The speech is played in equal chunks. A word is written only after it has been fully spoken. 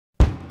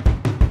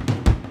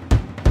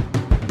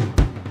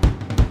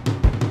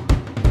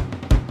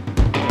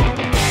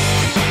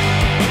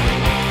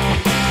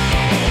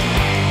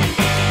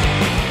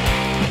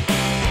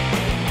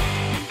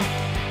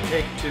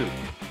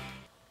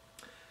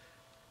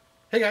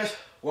Hey guys,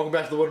 welcome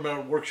back to the Wood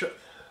Metal Workshop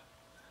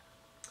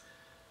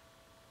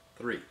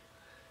 3.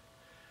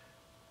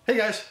 Hey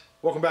guys,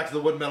 welcome back to the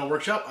Wood Metal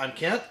Workshop. I'm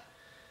Kent.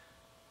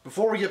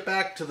 Before we get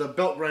back to the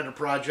belt grinder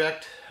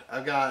project,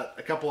 I've got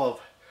a couple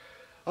of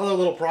other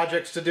little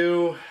projects to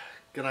do.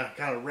 Gonna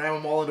kind of ram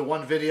them all into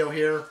one video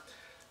here.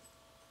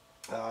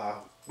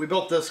 We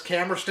built this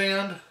camera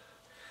stand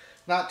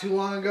not too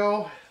long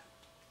ago,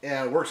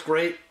 and it works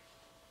great.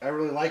 I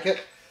really like it.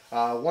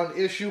 One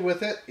issue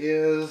with it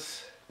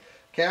is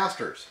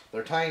casters.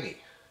 They're tiny.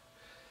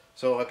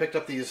 So I picked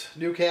up these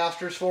new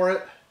casters for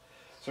it.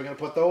 So I'm going to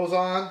put those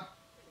on.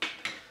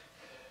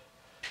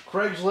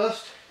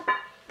 Craigslist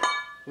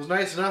was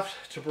nice enough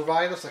to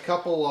provide us a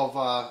couple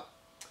of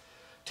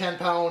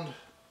 10-pound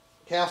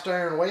cast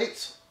iron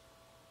weights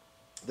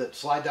that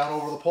slide down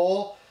over the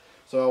pole.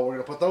 So we're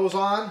going to put those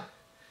on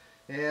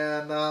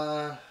and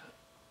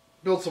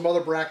build some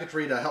other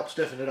bracketry to help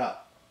stiffen it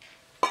up.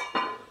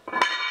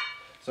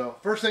 So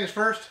first things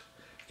first,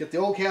 get the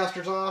old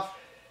casters off,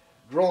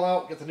 drill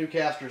out, get the new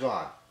casters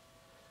on.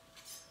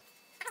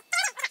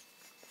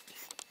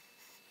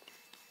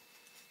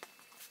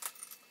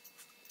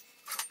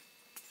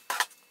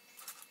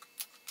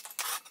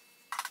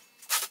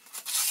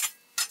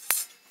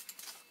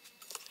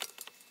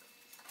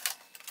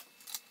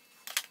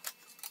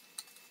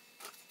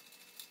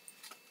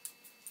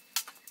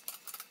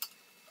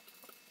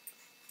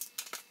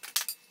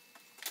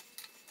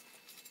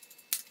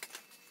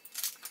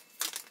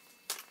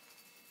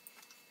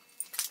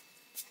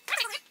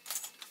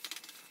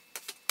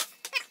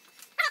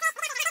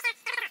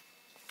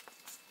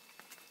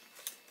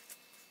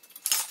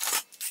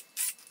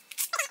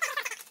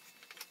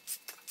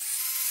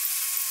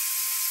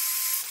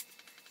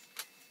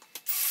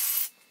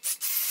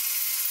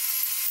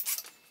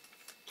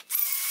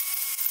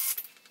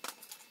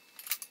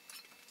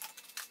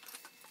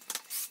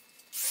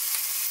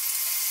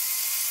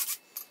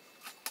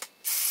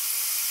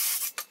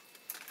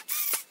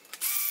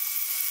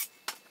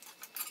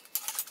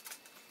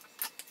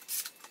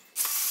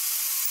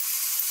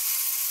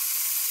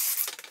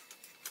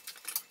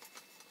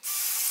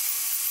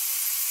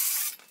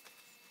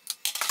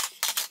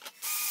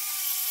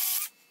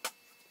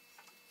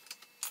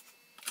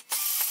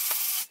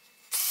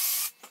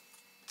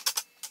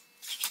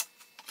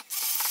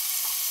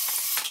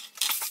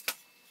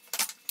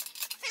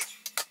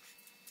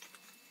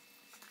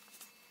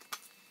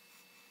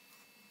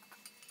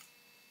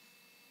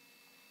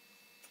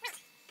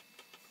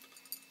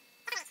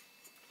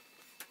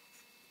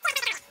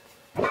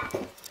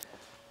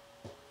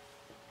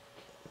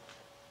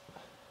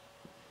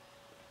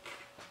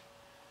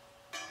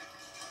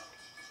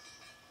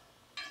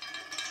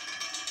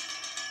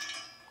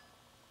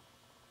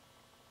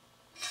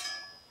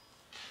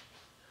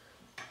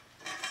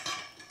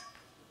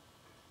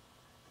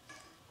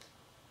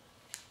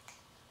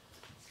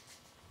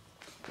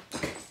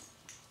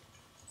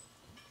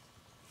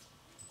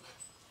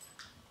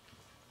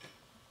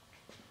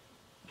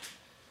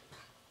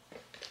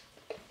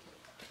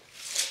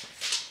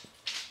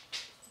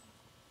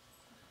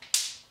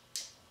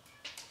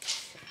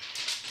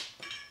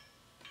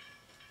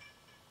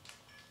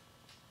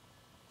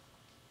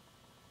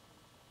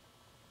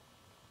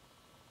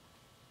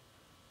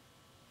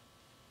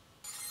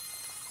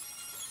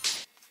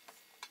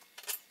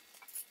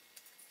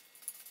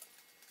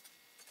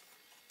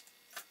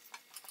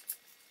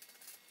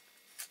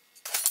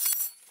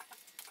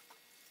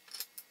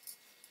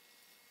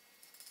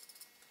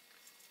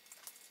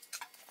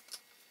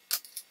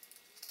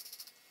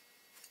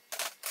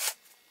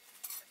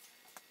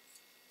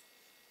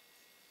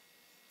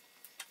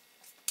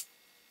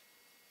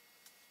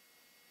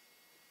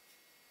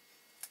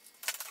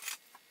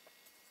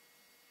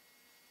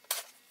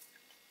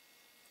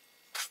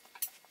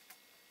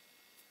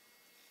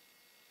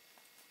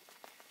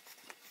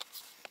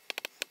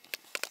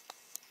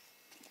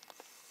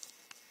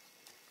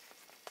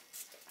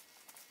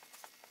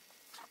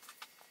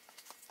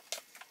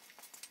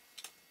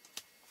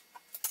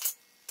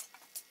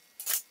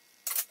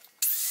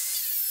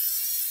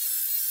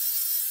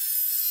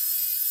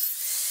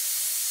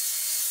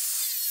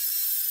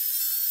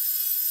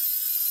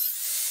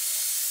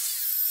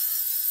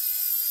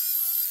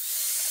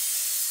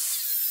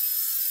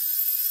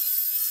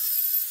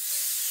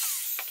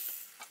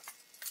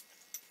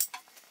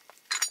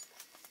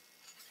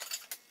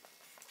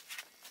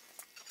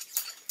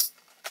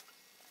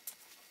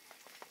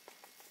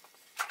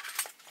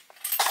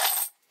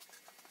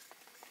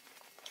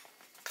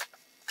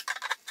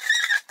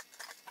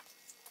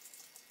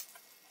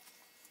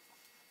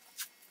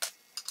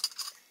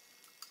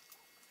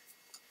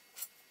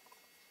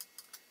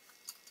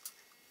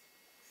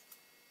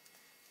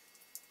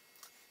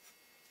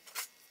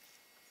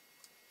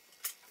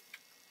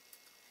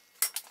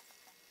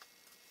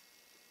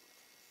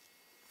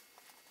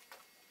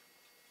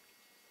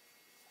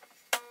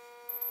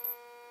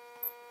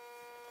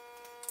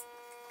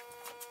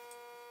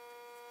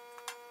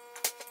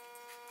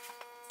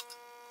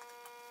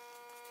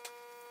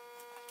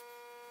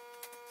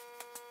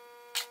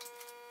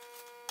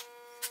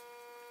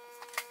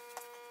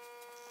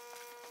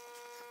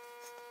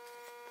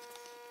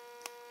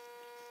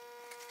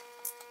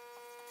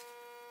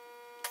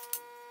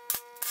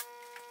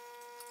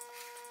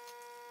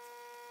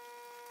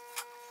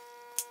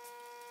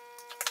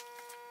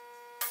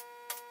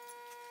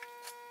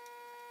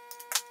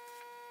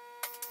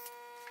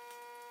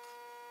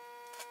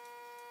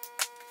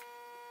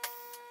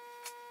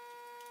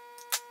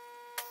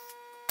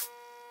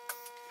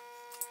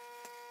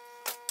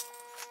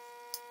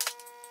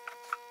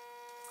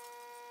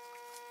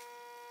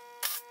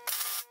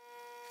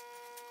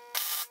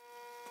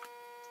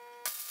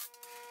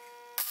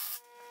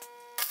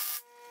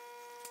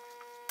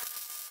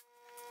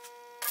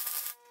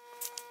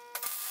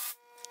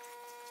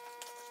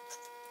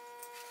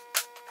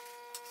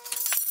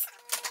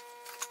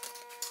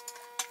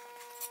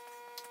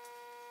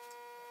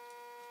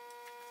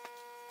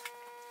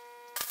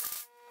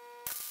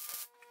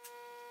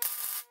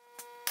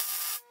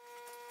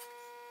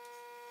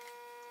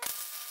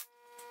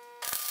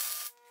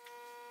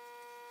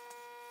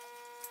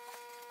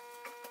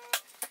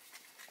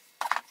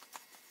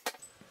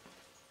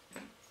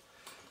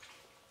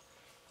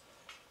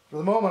 For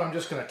the moment, I'm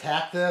just going to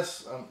tack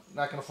this. I'm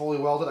not going to fully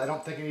weld it. I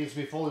don't think it needs to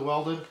be fully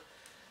welded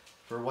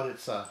for what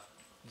it's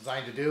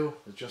designed to do.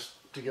 It's just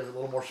to give a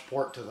little more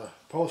support to the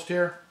post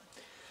here.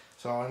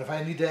 So, and if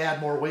I need to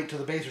add more weight to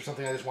the base or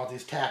something, I just want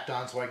these tacked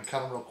on so I can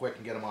cut them real quick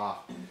and get them off.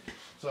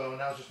 So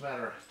now it's just a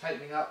matter of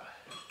tightening up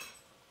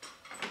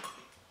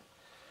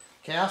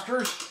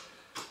casters.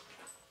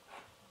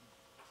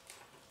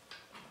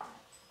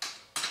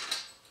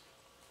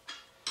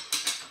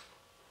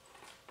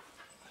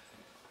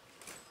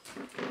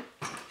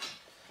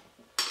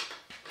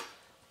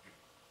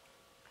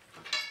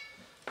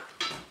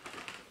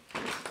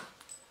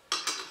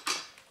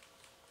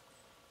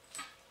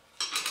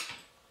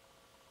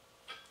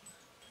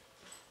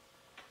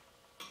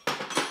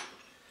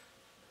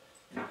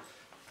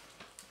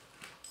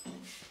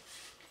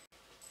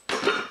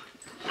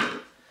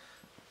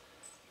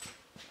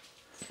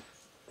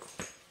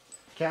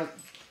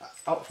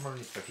 Out from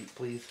underneath my feet,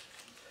 please.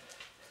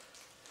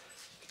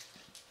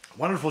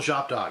 Wonderful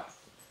shop dog,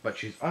 but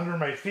she's under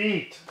my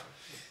feet.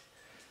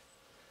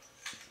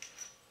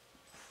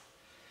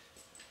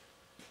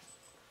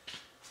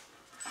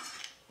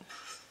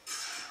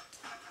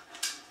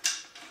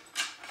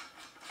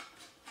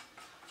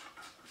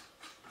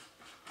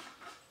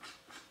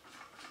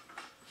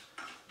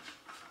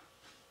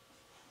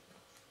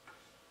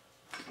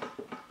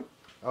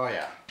 Oh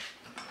yeah,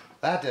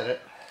 that did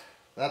it.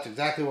 That's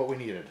exactly what we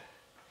needed.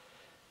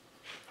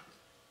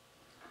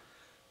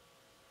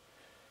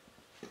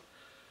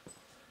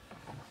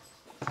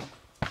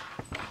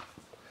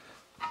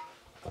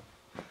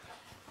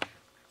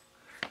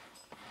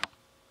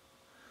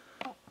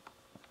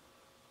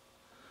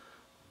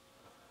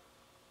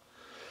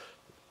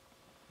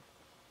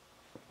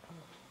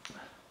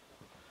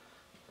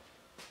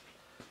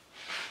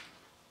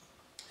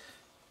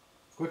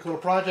 Quick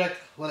little project,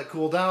 let it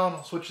cool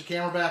down, switch the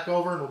camera back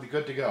over, and we'll be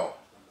good to go.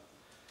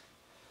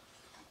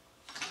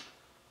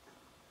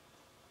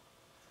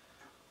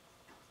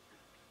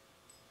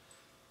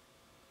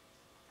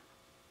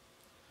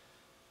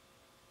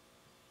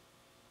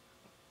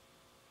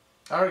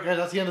 Alright guys,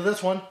 that's the end of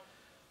this one.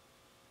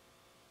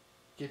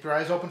 Keep your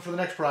eyes open for the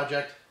next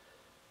project.